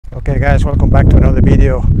Okay guys, welcome back to another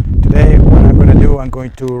video. Today what I'm going to do, I'm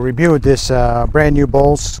going to review this brand new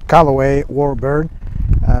balls, Callaway Warbird.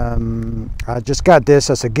 I just got this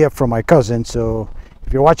as a gift from my cousin, so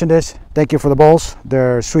if you're watching this, thank you for the balls.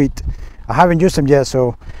 They're sweet. I haven't used them yet,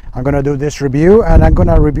 so I'm going to do this review, and I'm going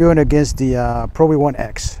to review it against the Pro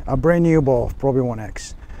V1X, a brand new ball, Pro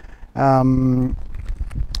V1X.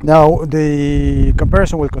 Now the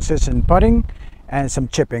comparison will consist in putting and some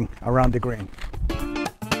chipping around the green.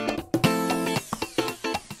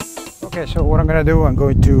 Okay, so what I'm going to do, I'm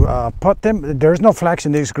going to putt them. There's no flags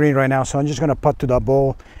in this green right now, so I'm just going to putt to the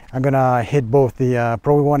ball. I'm going to hit both the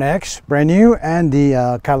Pro V1X, brand new, and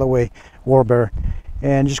the Callaway Warbird.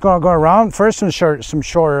 And just going to go around, first some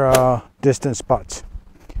short distance putts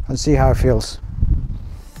and see how it feels.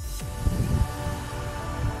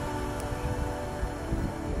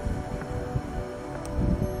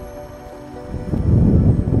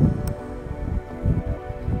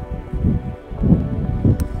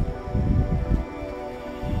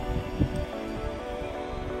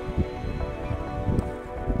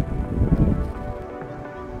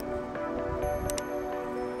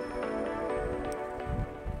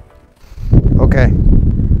 Okay,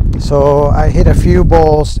 so I hit a few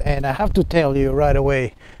balls, and I have to tell you right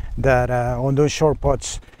away that on those short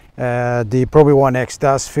putts, the Pro V1X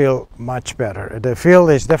does feel much better. The feel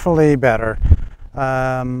is definitely better.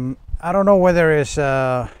 I don't know whether it's,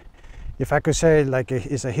 if I could say like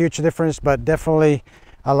it's a huge difference, but definitely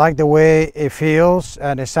I like the way it feels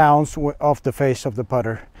and it sounds off the face of the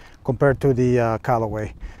putter compared to the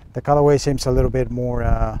Callaway. The Callaway seems a little bit more,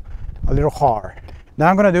 a little hard. Now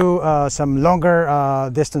I'm going to do some longer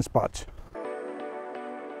distance putts.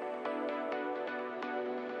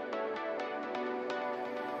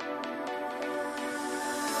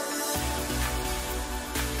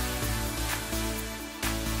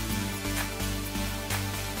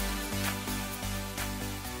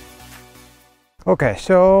 Okay,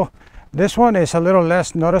 so this one is a little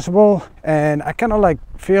less noticeable, and I kind of like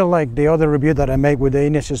feel like the other review that I make with the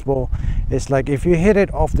Inesis ball is like if you hit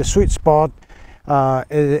it off the sweet spot,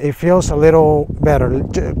 it feels a little better,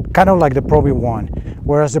 kind of like the Pro V1,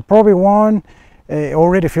 whereas the Pro V1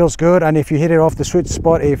 already feels good, and if you hit it off the sweet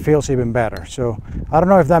spot, it feels even better. So I don't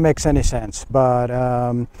know if that makes any sense, but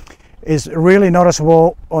it's really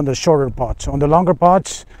noticeable on the shorter putts. On the longer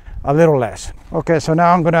putts, a little less. Okay, so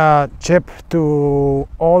now I'm gonna chip to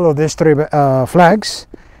all of these three flags,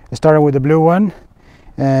 starting with the blue one,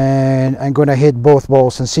 and I'm gonna hit both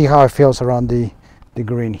balls and see how it feels around the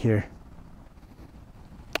green here.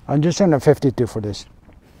 I'm just in a 52 for this.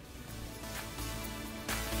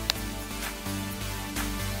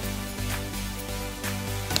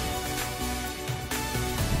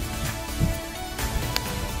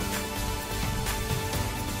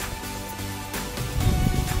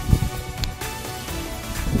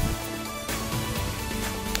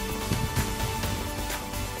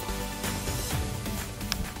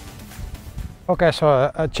 Okay, so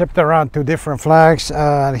I chipped around two different flags.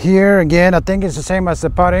 Here again, I think it's the same as the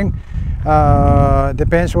putting.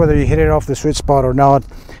 Depends whether you hit it off the sweet spot or not.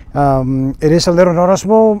 It is a little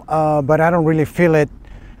noticeable, but I don't really feel it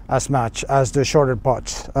as much as the shorter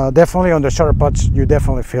putts. Definitely on the shorter putts, you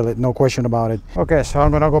definitely feel it, no question about it. Okay, so I'm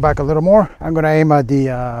gonna go back a little more. I'm gonna aim at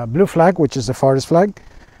the blue flag, which is the farthest flag.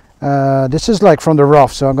 This is like from the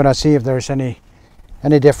rough, so I'm gonna see if there's any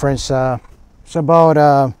difference. It's about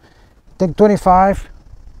I think 25,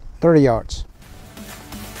 30 yards.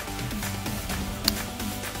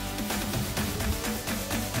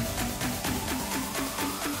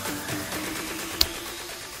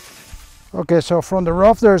 Okay, so from the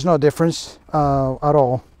rough there's no difference at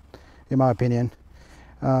all, in my opinion.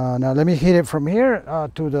 Now let me hit it from here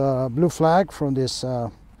to the blue flag from this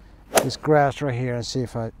this grass right here and see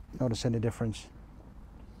if I notice any difference.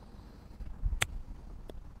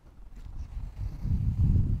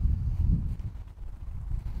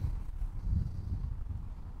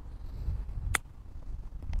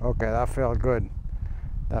 Okay, that felt good.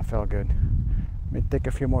 That felt good. Let me take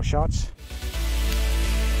a few more shots.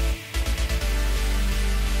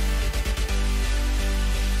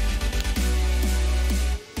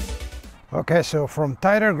 Okay, so from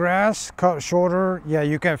tighter grass, cut shorter, yeah,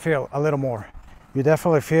 you can feel a little more. You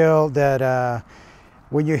definitely feel that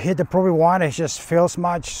when you hit the Pro V1, it just feels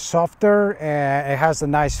much softer and it has a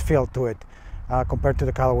nice feel to it compared to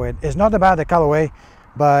the Callaway. It's not about the Callaway,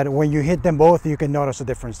 but when you hit them both, you can notice a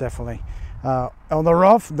difference, definitely. On the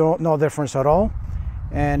rough, no difference at all.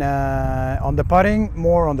 And on the putting,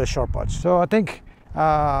 more on the short putts. So I think,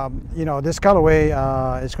 you know, this Callaway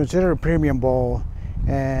is considered a premium ball.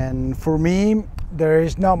 And for me, there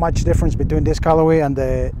is not much difference between this Callaway and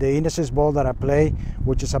the Indices ball that I play,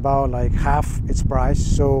 which is about like half its price.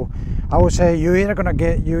 So I would say you either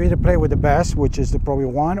play with the best, which is the Pro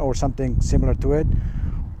V1 or something similar to it,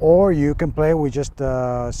 or you can play with just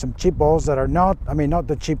some cheap balls that are not, I mean, not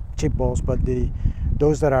the cheap balls, but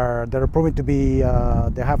those that are proven to be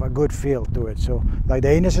they have a good feel to it. So like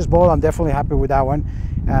the Indices ball, I'm definitely happy with that one.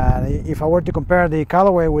 And if I were to compare the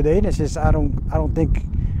Callaway with the Indices, I don't think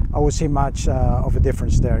I would see much of a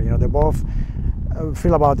difference there. You know, they both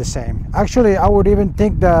feel about the same. Actually, I would even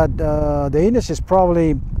think that the Indices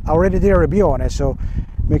probably, I already did a review on it, so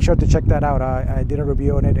make sure to check that out. I did a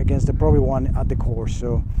review on it against the Pro V1 at the course.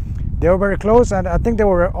 So they were very close, and I think they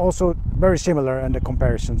were also very similar in the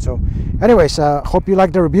comparison. So anyways, hope you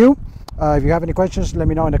liked the review. If you have any questions, let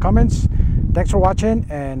me know in the comments. Thanks for watching,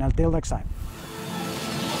 and until next time.